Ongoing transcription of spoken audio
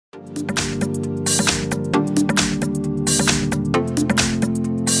Hi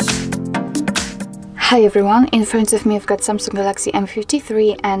everyone, in front of me I've got Samsung Galaxy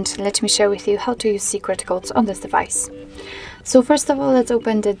M53 and let me share with you how to use secret codes on this device. So first of all, let's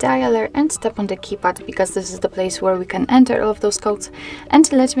open the dialer and tap on the keypad because this is the place where we can enter all of those codes.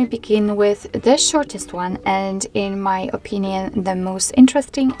 And let me begin with the shortest one and in my opinion the most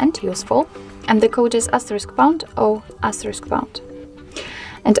interesting and useful. And the code is *pound O *pound.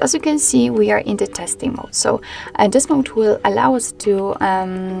 And as you can see, we are in the testing mode. So this mode will allow us to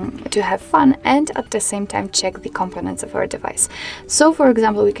have fun and at the same time check the components of our device. So for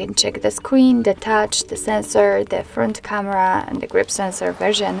example, we can check the screen, the touch, the sensor, the front camera and the grip sensor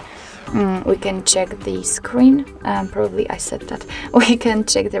version. We can check the screen, probably I said that. We can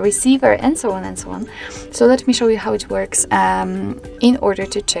check the receiver and so on and so on. So let me show you how it works in order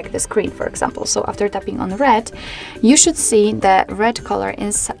to check the screen, for example. So after tapping on red, you should see the red color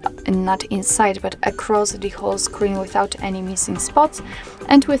not inside but across the whole screen without any missing spots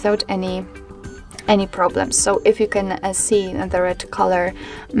and without any problems. So if you can see the red color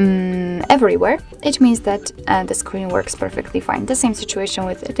everywhere, it means that the screen works perfectly fine. The same situation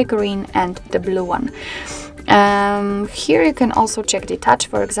with the green and the blue one. Here you can also check the touch,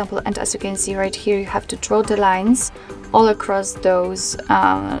 for example, and as you can see right here, you have to draw the lines all across those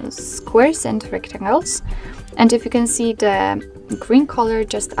squares and rectangles. And if you can see the green color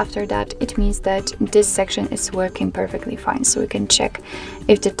just after that, it means that this section is working perfectly fine. So we can check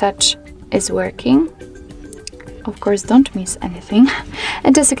if the touch is working. Of course, don't miss anything.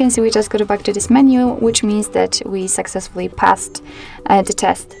 And as you can see, we just go back to this menu, which means that we successfully passed the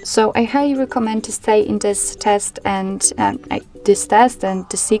test. So I highly recommend to stay in this test and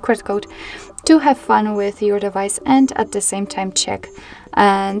the secret code to have fun with your device and at the same time check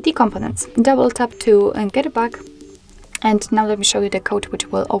the components. Double tap to get back. And now let me show you the code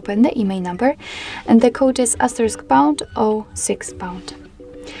which will open the IMEI number. And the code is *pound O *pound.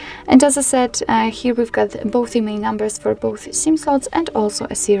 And as I said, here we've got both IMEI numbers for both SIM slots and also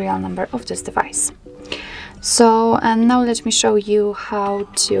a serial number of this device. So now let me show you how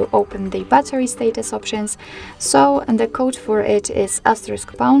to open the battery status options. So and the code for it is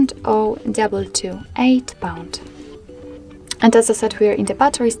 *pound O *228#. And as I said, we are in the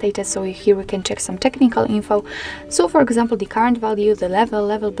battery status, so here we can check some technical info. So for example, the current value, the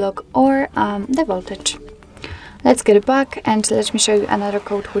level block, or the voltage. Let's get it back and let me show you another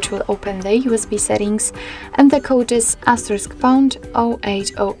code which will open the USB settings, and the code is *pound O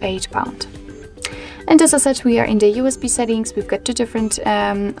 *808#. And as I said, we are in the USB settings. We've got two different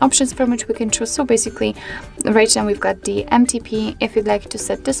options from which we can choose. So basically, right now we've got the MTP. If you'd like to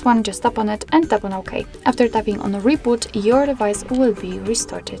set this one, just tap on it and tap on OK. After tapping on reboot, your device will be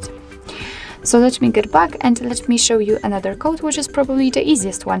restarted. So let me get back and let me show you another code, which is probably the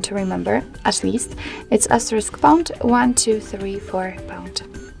easiest one to remember, at least. It's *pound 1234#.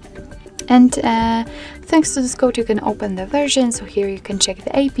 And thanks to this code, you can open the version. So here you can check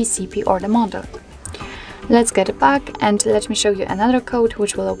the AP, CP or the model. Let's get it back and let me show you another code,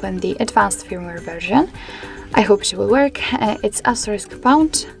 which will open the advanced firmware version. I hope it will work. It's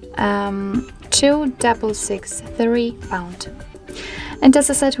 *pound 2663#. And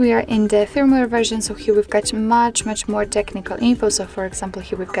as I said, we are in the firmware version, so here we've got much more technical info. So for example,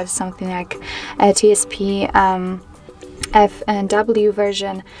 here we've got something like a TSP F and W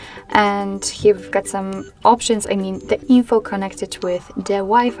version, and here we've got some options. I mean, the info connected with the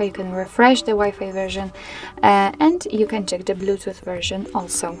Wi-Fi. You can refresh the Wi-Fi version and you can check the Bluetooth version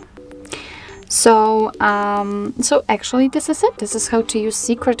also. So actually this is it. This is how to use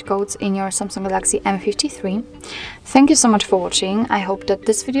secret codes in your Samsung Galaxy M53. Thank you so much for watching. I hope that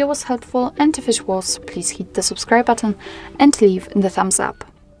this video was helpful, and if it was, please hit the subscribe button and leave the thumbs up.